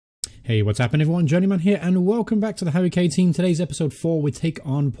Hey, what's happening everyone? Journeyman here and welcome back to the Harry Kane team. Today's episode 4, we take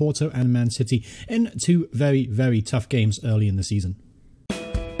on Porto and Man City in two very, very tough games early in the season.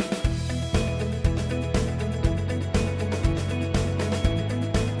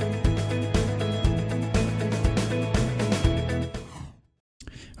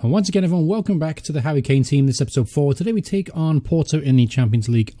 And once again, everyone, welcome back to the Harry Kane team. This is episode 4. Today we take on Porto in the Champions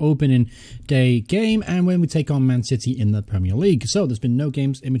League opening day game, and when we take on Man City in the Premier League. So there's been no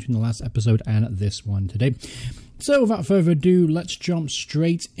games in between the last episode and this one today. So without further ado, let's jump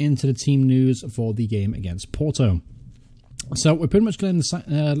straight into the team news for the game against Porto. So we're pretty much going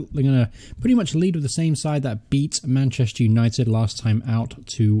to pretty much lead with the same side that beat Manchester United last time out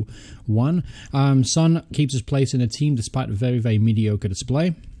 2-1. Son keeps his place in the team despite a very, very mediocre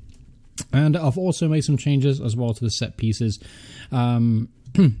display. And I've also made some changes as well to the set pieces. I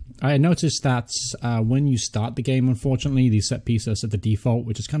noticed that when you start the game, unfortunately, the set piece are set to default,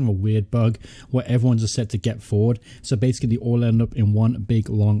 which is kind of a weird bug where everyone's just set to get forward. So basically, they all end up in one big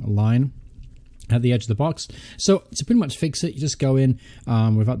long line at the edge of the box. So to pretty much fix it, you just go in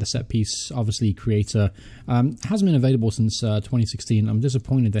without the set piece. Obviously, Creator hasn't been available since 2016. I'm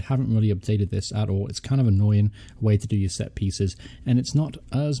disappointed they haven't really updated this at all. It's kind of an annoying way to do your set pieces, and it's not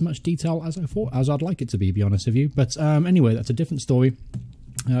as much detail as I thought, as I'd like it to be honest with you. But anyway, that's a different story.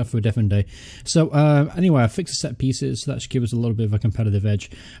 For a different day. So anyway, I fixed the set pieces, so that should give us a little bit of a competitive edge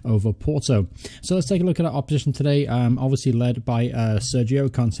over Porto. So let's take a look at our opposition today. Obviously led by Sergio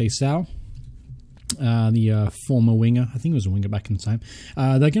Conceição, the former winger. I think it was a winger back in the time.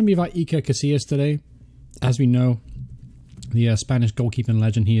 They're going to be about Iker Casillas today. As we know, the Spanish goalkeeping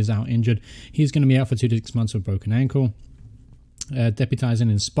legend, he is out injured. He's going to be out for 2 to 6 months with a broken ankle.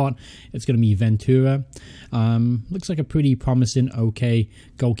 Deputizing in spot, it's going to be Ventura. Looks like a pretty promising, okay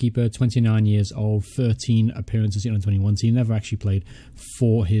goalkeeper. 29 years old, 13 appearances in the 21 team. Never actually played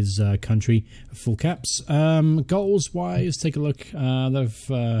for his country. Full caps. Goals wise, take a look.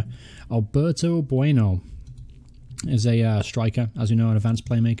 Alberto Bueno is a striker, as you know, an advanced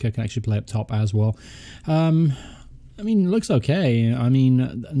playmaker, can actually play up top as well. I mean, it looks okay. I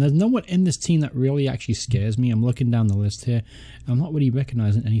mean, there's no one in this team that really actually scares me. I'm looking down the list here. I'm not really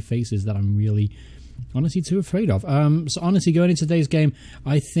recognizing any faces that I'm really, honestly, too afraid of. So, honestly, going into today's game,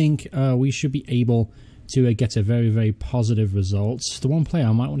 I think we should be able to get a very, very positive result. The one player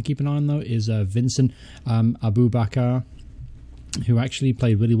I might want to keep an eye on, though, is Vincent Abubakar, who actually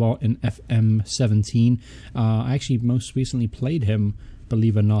played really well in FM17. I actually most recently played him,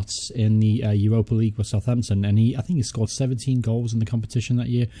 believe it or not, in the Europa League with Southampton, and I think he scored 17 goals in the competition that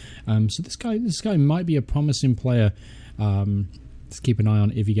year. So this guy might be a promising player. Just keep an eye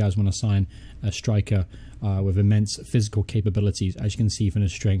on if you guys want to sign a striker with immense physical capabilities, as you can see from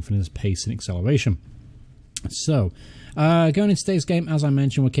his strength and his pace and acceleration. So, going into today's game, as I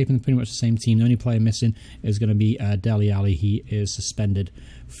mentioned, we're keeping pretty much the same team. The only player missing is going to be Dele Alli. He is suspended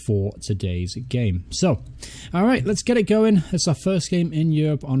for today's game. So, all right, let's get it going. It's our first game in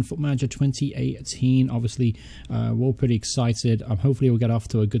Europe on Football Manager 2018. Obviously, we're all pretty excited. Hopefully, we'll get off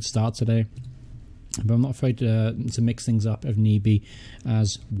to a good start today. But I'm not afraid to mix things up if need be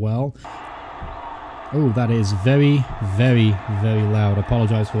as well. Oh, that is very, very, very loud. I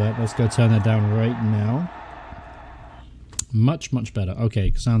apologize for that. Let's go turn that down right now. Much, much better.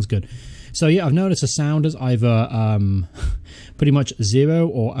 Okay, sounds good. So yeah, I've noticed the sound is either pretty much 0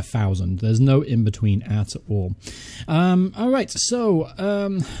 or 1,000. There's no in between at all. All right, so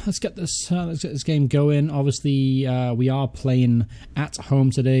let's get this game going. Obviously, we are playing at home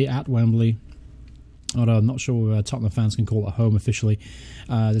today at Wembley. Although I'm not sure Tottenham fans can call it home officially.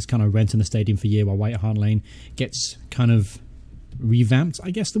 This kind of renting the stadium for a year while White Hart Lane gets kind of revamped,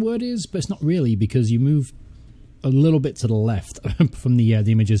 I guess the word is, but it's not really, because you move a little bit to the left from the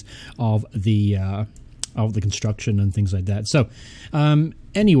images of the construction and things like that. So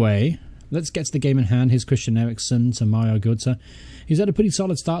anyway, let's get to the game in hand. Here's Christian Eriksen to Mario Götze. He's had a pretty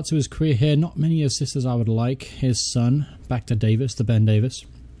solid start to his career here. Not many assists as I would like. His son back to Davis, to Ben Davis.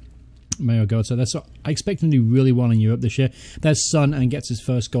 Mario Götze. I expect him to do really well in Europe this year. There's Son, and gets his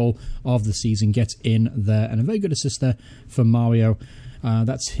first goal of the season, gets in there, and a very good assist there for Mario.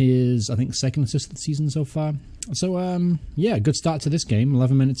 That's his, I think, second assist of the season so far. So, yeah, good start to this game.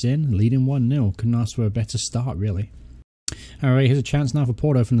 11 minutes in, leading 1-0. Couldn't ask for a better start, really. All right, here's a chance now for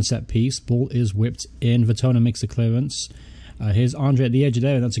Porto from the set piece. Ball is whipped in. Vertonghen makes the clearance. Here's Andre at the edge of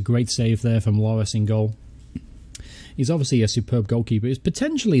there, and that's a great save there from Loris in goal. He's obviously a superb goalkeeper. He's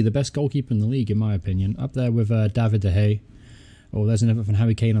potentially the best goalkeeper in the league, in my opinion. Up there with David De Gea. Oh, there's an effort from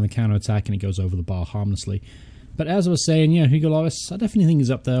Harry Kane on the counter-attack, and it goes over the bar harmlessly. But as I was saying, yeah, Hugo Lloris, I definitely think he's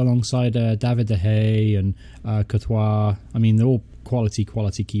up there alongside David De Gea and Courtois. I mean, they're all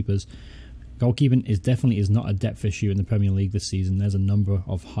quality keepers. Goalkeeping is not a depth issue in the Premier League this season. There's a number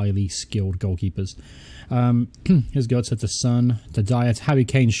of highly skilled goalkeepers. Here's go to Son, to Dyer, to Harry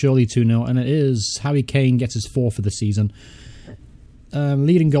Kane, surely 2-0, and it is. Harry Kane gets his 4th for the season.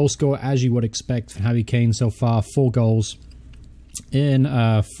 Leading goal scorer, as you would expect for Harry Kane so far, 4 goals in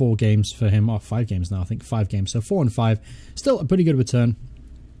 4 games for him, or 5 games now, I think 5 games, so 4 and 5. Still a pretty good return.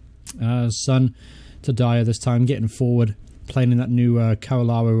 Son to Dyer this time, getting forward, playing in that new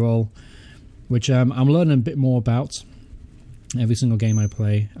Carolaro role, which I'm learning a bit more about every single game I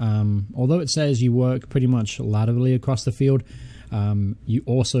play. Although it says you work pretty much laterally across the field, you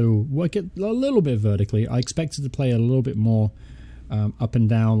also work it a little bit vertically. I expected to play a little bit more up and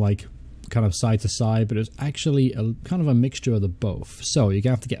down, like kind of side to side, but it's actually kind of a mixture of the both. So you're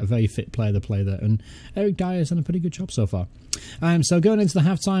gonna have to get a very fit player to play there, and Eric Dyer's done a pretty good job so far. So going into the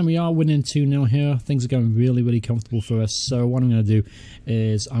halftime, we are winning 2-0 here. Things are going really comfortable for us. So what I'm going to do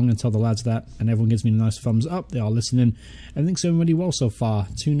is I'm going to tell the lads that, and everyone gives me a nice thumbs up. They are listening. Everything's going really well so far.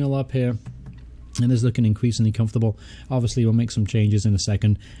 2-0 up here, and it's looking increasingly comfortable. Obviously, we'll make some changes in a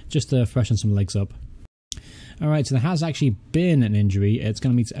second, just to freshen some legs up. Alright, so there has actually been an injury. It's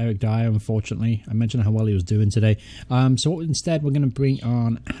going to be to Eric Dyer, unfortunately. I mentioned how well he was doing today. So instead, we're going to bring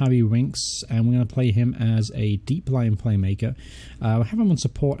on Harry Winks, and we're going to play him as a deep-lying playmaker. We'll have him on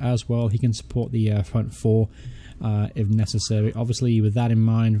support as well. He can support the front 4 if necessary. Obviously, with that in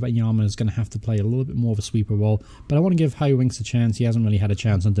mind, Wanyama is going to have to play a little bit more of a sweeper role. But I want to give Harry Winks a chance. He hasn't really had a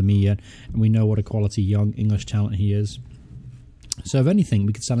chance under me yet, and we know what a quality young English talent he is. So if anything,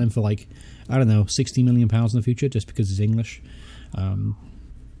 we could sell him for like, I don't know, £60 million in the future just because he's English.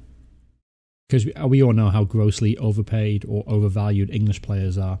 Because we all know how grossly overpaid or overvalued English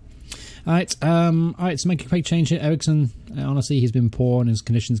players are. Alright, so make a quick change here. Ericsson, honestly, he's been poor and his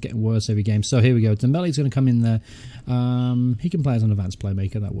condition's getting worse every game. So here we go. Dembele's going to come in there. He can play as an advanced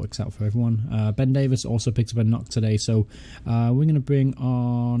playmaker. That works out for everyone. Ben Davis also picked up a knock today. So we're going to bring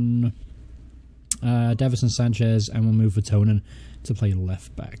on Davison Sanchez, and we'll move Vertonghen to play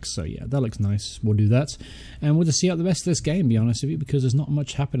left back. So yeah, that looks nice. We'll do that, and we'll just see out the rest of this game, be honest with you, because there's not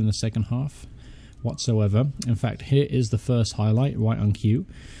much happened in the second half whatsoever. In fact, here is the first highlight right on cue.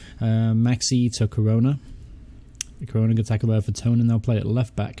 Maxi to Corona. Corona can tackle there for Vertonghen, and they'll play it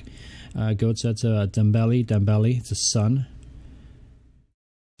left back. Goetze to Dembele. Dembele to Son.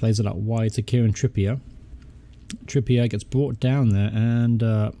 Plays it out wide to Kieran Trippier. Trippier gets brought down there, and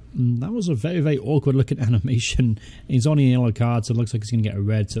that was a very awkward looking animation. He's on a yellow card, so it looks like he's going to get a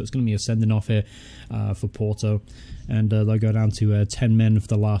red, so it's going to be a sending off here for Porto, and they'll go down to 10 men for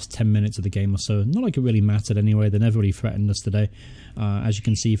the last 10 minutes of the game or so. Not like it really mattered anyway. They never really threatened us today, as you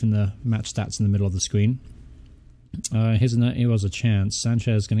can see from the match stats in the middle of the screen. Here was a chance.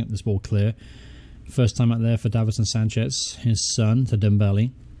 Sanchez is going to get this ball clear. First time out there for Davison Sanchez. His son to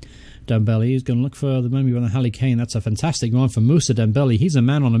Dembele. Dembele is going to look for the memory on Harry Kane. That's a fantastic run for Moussa Dembele. He's a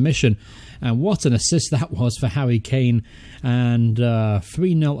man on a mission. And what an assist that was for Harry Kane. And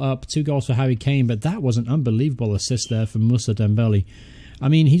 3-0 up, 2 goals for Harry Kane. But that was an unbelievable assist there for Moussa Dembele. I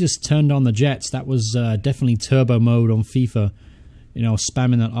mean, he just turned on the jets. That was definitely turbo mode on FIFA. You know,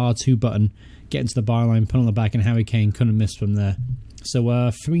 spamming that R2 button, getting to the byline, put on the back, and Harry Kane couldn't miss from there. So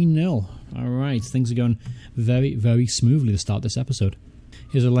 3-0. All right, things are going very smoothly to start this episode.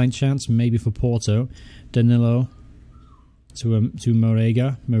 Here's a late chance, maybe for Porto. Danilo to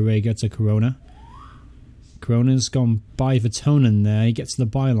Morega. Morega to Corona. Corona's gone by Vertonghen there. He gets to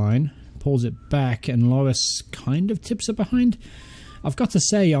the byline, pulls it back, and Loris kind of tips it behind. I've got to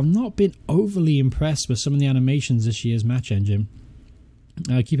say, I've not been overly impressed with some of the animations this year's match engine.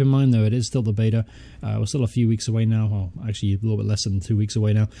 Keep in mind, though, it is still the beta. We're still a few weeks away now, well, actually a little bit less than 2 weeks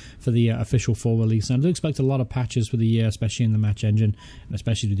away now, for the official full release. And I do expect a lot of patches for the year, especially in the match engine, and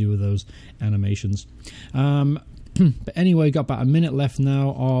especially to do with those animations. But anyway, got about a minute left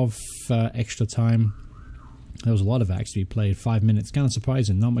now of extra time. There was a lot of acts to be played, 5 minutes. Kind of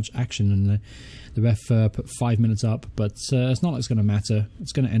surprising, not much action, and the ref put 5 minutes up, but it's not like it's going to matter.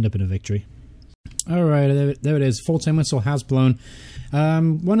 It's going to end up in a victory. Alright, there it is. Full-time whistle has blown.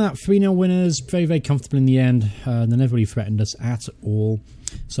 One out, 3-0 winners. Very comfortable in the end. They never really threatened us at all.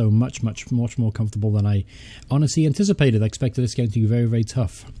 So much more comfortable than I honestly anticipated. I expected this game to be very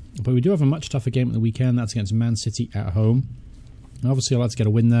tough. But we do have a much tougher game at the weekend. That's against Man City at home. Obviously, I'd like to get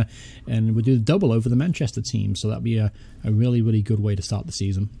a win there. And we'll do the double over the Manchester team. So that'd be a really good way to start the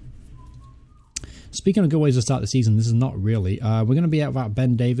season. Speaking of good ways to start the season, this is not really. We're going to be out without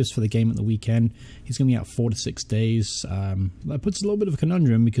Ben Davis for the game at the weekend. He's going to be out 4 to 6 days. That puts a little bit of a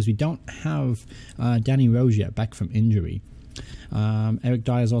conundrum because we don't have Danny Rose yet back from injury. Eric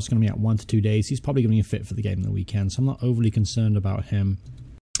Dyer is also going to be out 1 to 2 days. He's probably going to be fit for the game on the weekend, so I'm not overly concerned about him.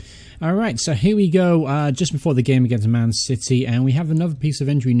 All right, so here we go, just before the game against Man City, and we have another piece of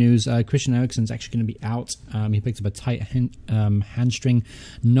injury news. Christian Eriksen's actually going to be out. He picked up a tight hamstring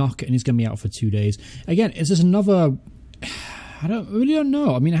knock, and he's going to be out for 2 days. Again, is this another... I really don't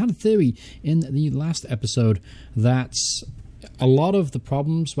know. I mean, I had a theory in the last episode that a lot of the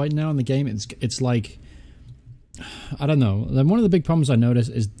problems right now in the game, it's like... I don't know. One of the big problems I noticed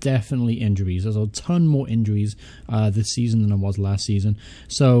is definitely injuries. There's a ton more injuries this season than there was last season.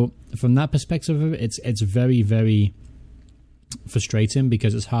 So from that perspective of it, it's very, very frustrating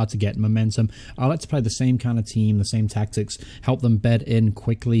because it's hard to get momentum. I like to play the same kind of team, the same tactics, help them bed in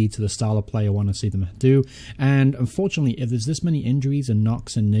quickly to the style of play I want to see them do. And unfortunately, if there's this many injuries and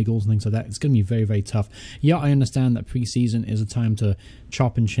knocks and niggles and things like that, it's going to be very, very tough. Yeah, I understand that preseason is a time to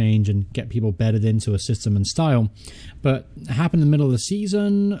chop and change and get people bedded into a system and style, but happen in the middle of the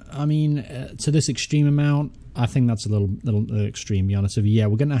season, I mean, to this extreme amount, I think that's a little extreme, to be honest with you. Yeah,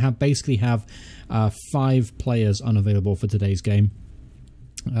 we're going to basically have 5 players unavailable for today's game,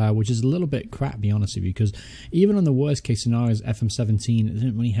 which is a little bit crap, to be honest with you, because even on the worst case scenarios, FM17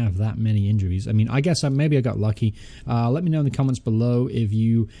 didn't really have that many injuries. I mean, I guess maybe I got lucky. Let me know in the comments below if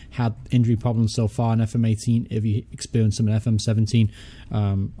you had injury problems so far in FM18, if you experienced some in FM17.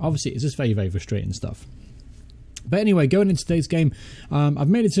 Obviously, it's just very, very frustrating stuff. But anyway, going into today's game, I've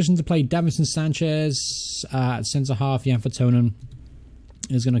made a decision to play Davinson Sanchez at centre-half. Jan Vertonghen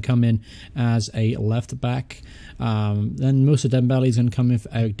is going to come in as a left-back. Then Moussa Dembele is going to come in for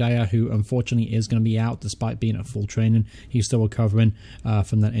Eric Dyer, who unfortunately is going to be out despite being at full training. He's still recovering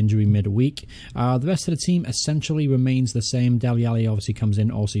from that injury midweek. The rest of the team essentially remains the same. Dele Alli obviously comes in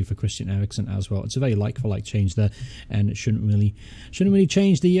also for Christian Eriksen as well. It's a very like-for-like change there, and it shouldn't really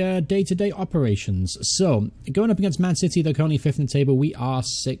change the day-to-day operations. So, going up against Man City, they're currently 5th in the table. We are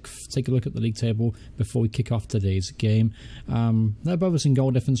 6th. Take a look at the league table before we kick off today's game. They're above us in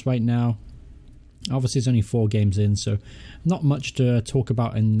goal difference right now. Obviously, it's only 4 games in, so not much to talk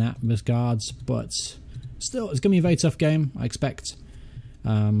about in that regards, but still, it's going to be a very tough game, I expect.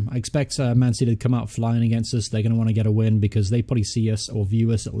 I expect Man City to come out flying against us. They're going to want to get a win because they probably see us, or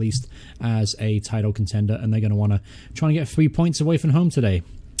view us at least, as a title contender, and they're going to want to try and get 3 points away from home today.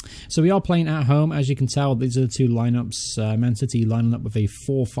 So we are playing at home. As you can tell, these are the 2 lineups. Man City lining up with a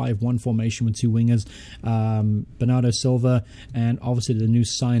 4-5-1 formation with 2 wingers, Bernardo Silva, and obviously the new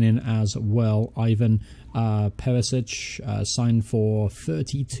sign-in as well, Ivan Perisic, signed for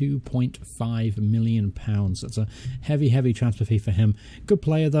 £32.5 million. That's a heavy transfer fee for him. Good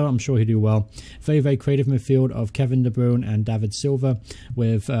player though, I'm sure he'll do well. Very, very creative midfield of Kevin De Bruyne and David Silva,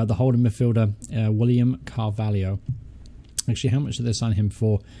 with the holding midfielder William Carvalho. Actually, how much did they sign him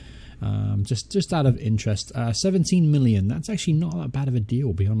for? Just out of interest, 17 million. That's actually not that bad of a deal,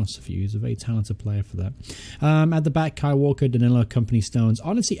 to be honest with you. He's a very talented player for that. At the back, Kyle Walker, Danilo, Company, Stones.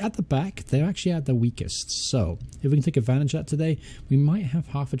 Honestly, at the back, they're actually at their weakest. So, if we can take advantage of that today, we might have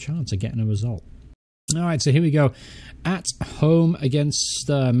half a chance of getting a result. All right, so here we go. At home against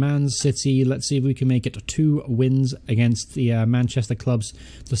Man City. Let's see if we can make it 2 wins against the Manchester clubs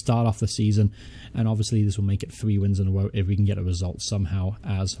to start off the season. And obviously this will make it 3 wins in a row if we can get a result somehow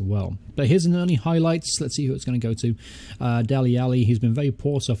as well. But here's an early highlights. Let's see who it's going to go to. Dele Alli, he's been very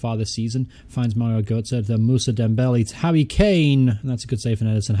poor so far this season. Finds Mario Götze, the Moussa Dembele to Harry Kane. And that's a good save from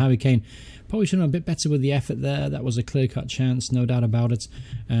Ederson. Harry Kane probably should have been a bit better with the effort there. That was a clear-cut chance, no doubt about it.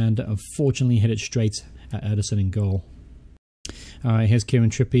 And unfortunately hit it straight at Ederson in goal. All right, here's Kieran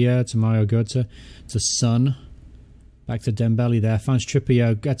Trippier to Mario Götze to Son. Back to Dembele there. Finds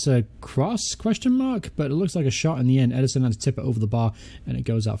Trippier. Gets a cross, question mark, but it looks like a shot in the end. Ederson had to tip it over the bar, and it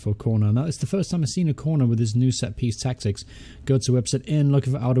goes out for a corner. Now, it's the first time I've seen a corner with his new set-piece tactics. Götze whips it in,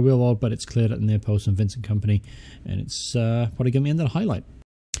 looking for Alderweireld, but it's cleared at the near post from Vincent Kompany, and it's probably going to be the end of the highlight.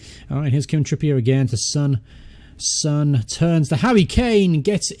 All right, here's Kieran Trippier again to Son. Son turns to Harry Kane.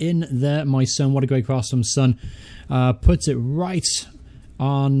 Gets in there, my son. What a great cross from Son. Puts it right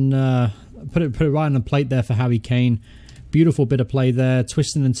on... Put it right on the plate there for Harry Kane. Beautiful bit of play there,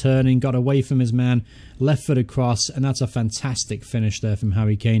 twisting and turning, got away from his man, left-footed cross, and that's a fantastic finish there from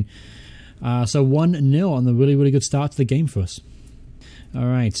Harry Kane. So 1-0 on the really good start to the game for us. All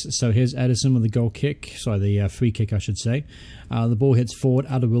right, so here's Ederson with the goal kick, sorry, the free kick I should say. The ball hits forward,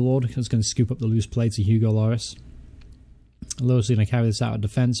 Alderweireld is going to scoop up the loose play to Hugo Lloris. Lloris is going to carry this out of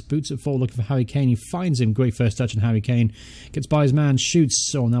defence, boots it forward looking for Harry Kane. He finds him, great first touch, and Harry Kane gets by his man,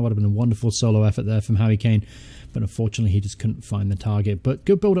 shoots. Oh, that would have been a wonderful solo effort there from Harry Kane, but unfortunately he just couldn't find the target. But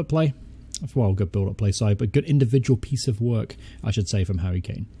good build-up play, well, good build-up play, sorry, but good individual piece of work, I should say, from Harry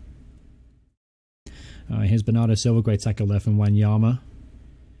Kane. Here's Bernardo Silva, great tackle there from Wanyama.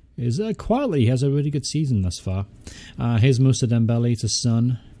 Quietly, he has a really good season thus far. Here's Moussa Dembele to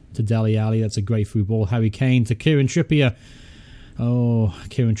Son, to Dele Alli. That's a great through ball. Harry Kane to Kieran Trippier. Oh,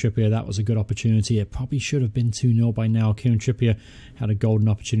 Kieran Trippier, that was a good opportunity. It probably should have been 2-0 by now. Kieran Trippier had a golden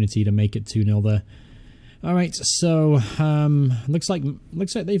opportunity to make it 2-0 there. All right, so looks like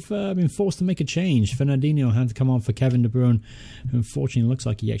they've been forced to make a change. Fernandinho had to come on for Kevin De Bruyne, who unfortunately looks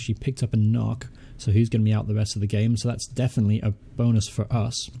like he actually picked up a knock, so he's going to be out the rest of the game. So that's definitely a bonus for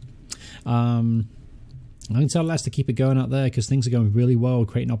us. I can tell Leicester keep it going out there because things are going really well,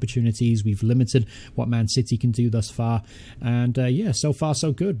 creating opportunities. We've limited what Man City can do thus far. And yeah, so far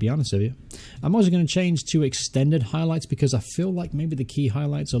so good, be honest with you. I'm also going to change to extended highlights because I feel like maybe the key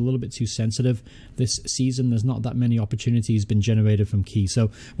highlights are a little bit too sensitive this season. There's not that many opportunities been generated from key.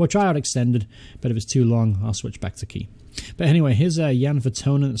 So we'll try out extended, but if it's too long, I'll switch back to key. But anyway, here's Jan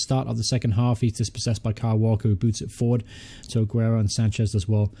Vertonghen at the start of the second half. He's dispossessed by Kyle Walker, who boots it forward to Aguero and Sanchez as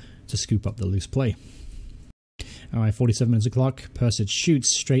well to scoop up the loose play. Alright, 47 minutes of clock. Persic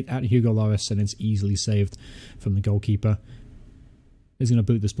shoots straight at Hugo Lloris, and it's easily saved from the goalkeeper. He's going to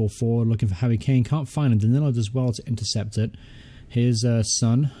boot this ball forward, looking for Harry Kane. Can't find him. Danilo does well to intercept it. Here's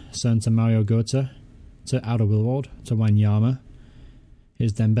Son to Mario Götze, to Alderweireld, to Wanyama.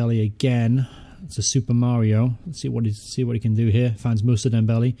 Here's Dembele again to Super Mario. Let's see what he can do here. Finds Moussa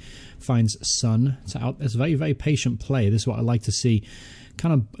Dembele. Finds Son to out. It's very, very patient play. This is what I like to see.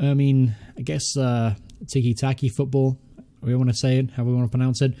 Kind of, I mean, I guess tiki-taki football, we want to say it, how we want to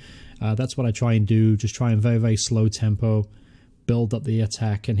pronounce it. That's what I try and do. Just try and very, very slow tempo, build up the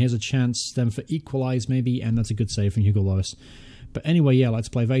attack. And here's a chance then for equalize maybe, and that's a good save from Hugo Lloris. But anyway, yeah, let's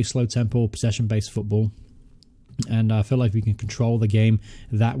play very slow tempo, possession-based football. And I feel like we can control the game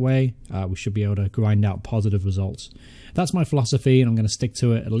that way. We should be able to grind out positive results. That's my philosophy, and I'm going to stick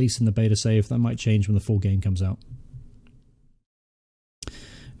to it, at least in the beta save. That might change when the full game comes out.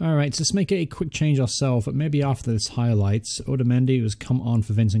 Alright, so let's make a quick change ourselves, but maybe after this highlights. Otamendi has come on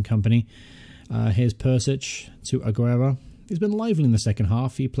for Vincent Kompany. Here's Persic to Aguero. He's been lively in the second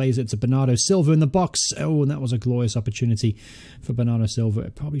half. He plays it to Bernardo Silva in the box. Oh, and that was a glorious opportunity for Bernardo Silva.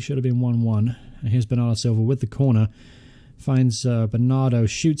 It probably should have been 1-1. And here's Bernardo Silva with the corner. Finds Bernardo,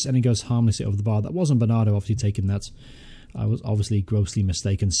 shoots, and he goes harmlessly over the bar. That wasn't Bernardo obviously taking that. I was obviously grossly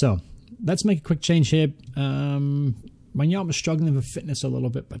mistaken. So, let's make a quick change here. Wanyama's struggling with fitness a little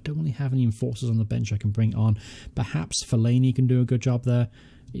bit, but I don't really have any enforcers on the bench I can bring on. Perhaps Fellaini can do a good job there.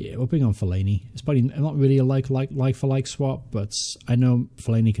 Yeah, we'll bring on Fellaini. It's probably not really a like-for-like swap, but I know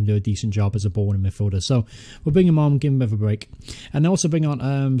Fellaini can do a decent job as a ball-winning midfielder. So we'll bring him on, give him a bit of a break. And also bring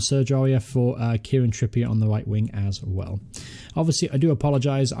on Serge Aurier for Kieran Trippier on the right wing as well. Obviously, I do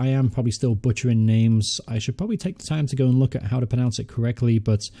apologise. I am probably still butchering names. I should probably take the time to go and look at how to pronounce it correctly,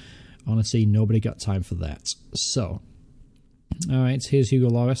 but honestly, nobody got time for that. So, alright, here's Hugo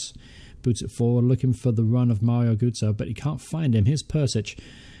Lloris. Boots it forward, looking for the run of Mario Götze, but he can't find him. Here's Persic.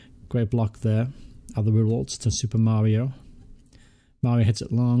 Great block there. Alderweireld to Super Mario. Mario hits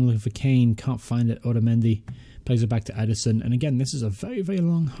it long, looking for Kane. Can't find it. Otamendi plays it back to Edison. And again, this is a very, very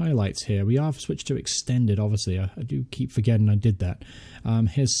long highlights here. We have switched to extended, obviously. I do keep forgetting I did that.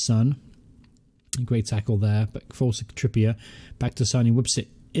 Here's Son. Great tackle there, but forces Trippier. Back to Son. He whips it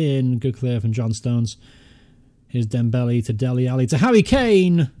in. Good clear from John Stones. Here's Dembele to Dele Alli to Harry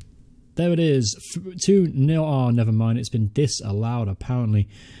Kane. There it is. 2-0. Oh, never mind. It's been disallowed, apparently.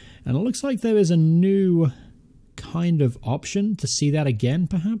 And it looks like there is a new kind of option to see that again,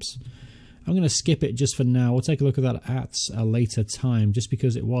 perhaps. I'm going to skip it just for now. We'll take a look at that at a later time, just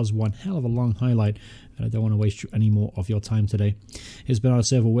because it was one hell of a long highlight. And I don't want to waste any more of your time today. Here's Bernardo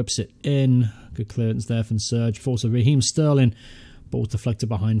Silva, whips it in. Good clearance there from Serge. Force of Raheem Sterling. Ball deflected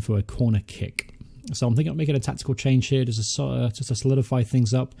behind for a corner kick. So I'm thinking of making a tactical change here just to solidify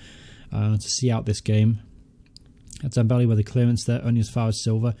things up. To see out this game. That's Dembele with the clearance there, only as far as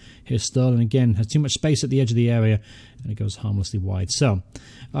Silva. Here's Sterling again, has too much space at the edge of the area, and it goes harmlessly wide. So,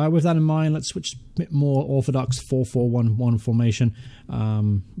 with that in mind, let's switch a bit more orthodox 4-4-1-1 formation.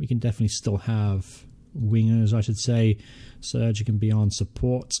 We can definitely still have wingers, I should say. Serge can be on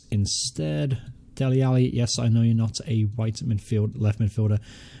support instead. Dele Alli, yes, I know you're not a left midfielder,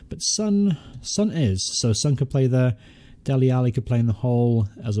 but Son is. So Son could play there. Dele Alli could play in the hole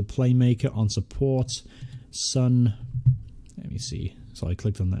as a playmaker on support. Son, let me see. So I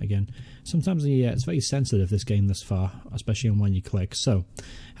clicked on that again. Sometimes, yeah, it's very sensitive, this game this far, especially on when you click. So,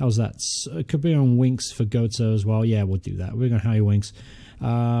 how's that? It could be on Winks for Götze as well. Yeah, we'll do that. We're going to hire Winks.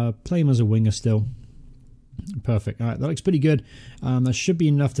 Play him as a winger still. Perfect. All right, that looks pretty good. That should be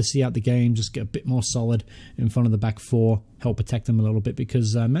enough to see out the game. Just get a bit more solid in front of the back four. Help protect them a little bit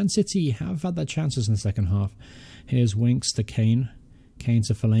because Man City have had their chances in the second half. Here's Winks to Kane. Kane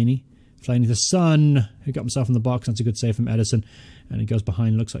to Fellaini. Fellaini to Son, who got himself in the box. That's a good save from Ederson. And he goes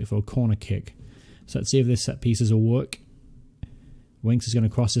behind, looks like for a corner kick. So let's see if this set pieces will work. Winks is going to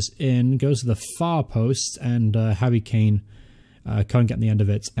cross this in. Goes to the far post. And Harry Kane can't get the end of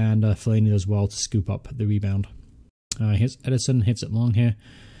it. And Fellaini as well to scoop up the rebound. Here's Ederson. Hits it long here.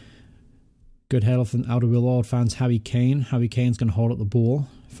 Good header from Outer Real World. Finds Harry Kane. Harry Kane's going to hold up the ball.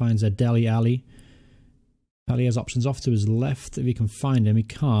 Finds a Dele Alli. Alli has options off to his left. If he can find him, he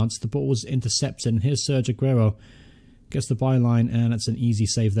can't. The ball was intercepted. And here's Sergio Aguero. Gets the byline, and it's an easy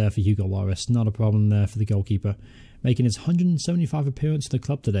save there for Hugo Lloris. Not a problem there for the goalkeeper. Making his 175 appearance in the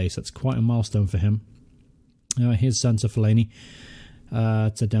club today, so that's quite a milestone for him. Here's Son to Fellaini.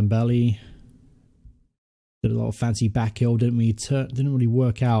 To Dembele. Did a little fancy back heel, didn't really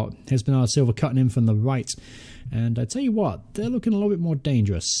work out. Here's Bernardo Silva cutting in from the right. And I tell you what, they're looking a little bit more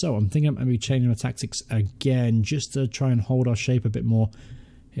dangerous. So I'm thinking of maybe changing our tactics again, just to try and hold our shape a bit more.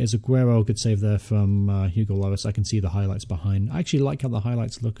 Here's Aguero, good save there from Hugo Lloris. I can see the highlights behind. I actually like how the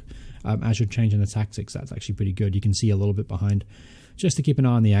highlights look as you're changing the tactics. That's actually pretty good. You can see a little bit behind, just to keep an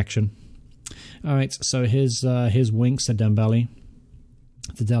eye on the action. All right, so here's Winks to Dembele,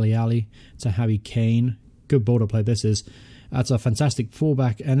 to Dele Alli, to Harry Kane. Good border play this is. That's a fantastic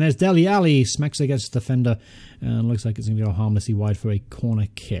fullback. And there's Dele Alli, smacks against the defender, and looks like it's going to go harmlessly wide for a corner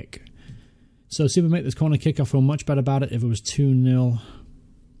kick. So see if we make this corner kick. I feel much better about it if it was 2-0.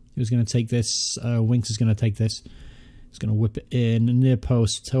 Who's going to take this? Winks is going to take this. He's going to whip it in. Near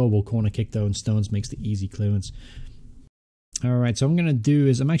post. Terrible corner kick though, and Stones makes the easy clearance. Alright, so what I'm going to do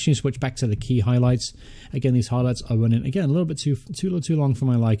is I'm actually going to switch back to the key highlights. Again, these highlights are running, again, a little bit too long for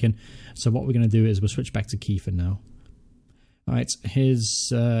my liking. So what we're going to do is we'll switch back to key for now. Alright,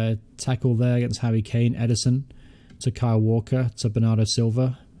 his tackle there against Harry Kane. Ederson to Kyle Walker, to Bernardo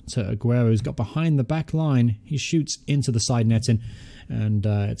Silva, to Aguero, who's got behind the back line. He shoots into the side netting. And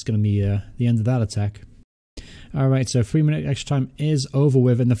it's going to be the end of that attack. Alright, so 3-minute extra time is over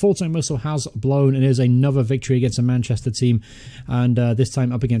with. And the full-time whistle has blown. It is another victory against a Manchester team. And this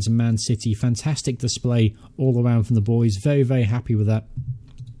time up against Man City. Fantastic display all around from the boys. Very, very happy with that,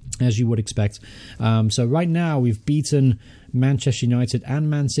 as you would expect. So right now we've beaten Manchester United and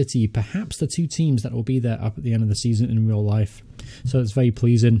Man City. Perhaps the two teams that will be there up at the end of the season in real life. So it's very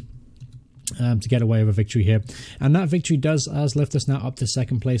pleasing. To get away with a victory here. And that victory does lift us now up to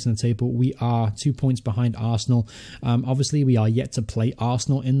second place in the table. We are 2 points behind Arsenal. Obviously, we are yet to play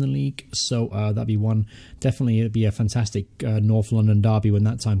Arsenal in the league, so that'd be one. Definitely, it'd be a fantastic North London derby when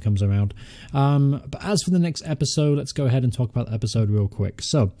that time comes around. But as for the next episode, let's go ahead and talk about the episode real quick.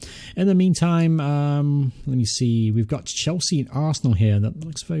 So, in the meantime, let me see. We've got Chelsea and Arsenal here. That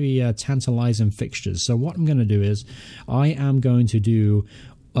looks very tantalizing fixtures. So what I'm going to do is I am going to do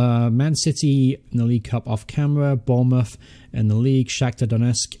Man City in the League Cup off camera, Bournemouth in the league, Shakhtar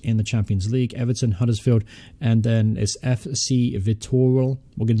Donetsk in the Champions League, Everton, Huddersfield, and then it's FC Viitorul.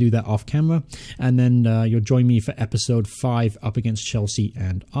 We're going to do that off camera, and then you'll join me for episode 5 up against Chelsea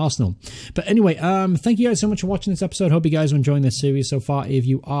and Arsenal. But anyway, thank you guys so much for watching this episode. Hope you guys are enjoying this series so far. If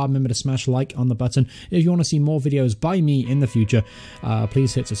you are, remember to smash like on the button. If you want to see more videos by me in the future,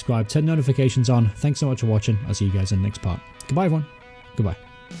 please hit subscribe, turn notifications on. Thanks so much for watching. I'll see you guys in the next part. Goodbye, everyone. Goodbye.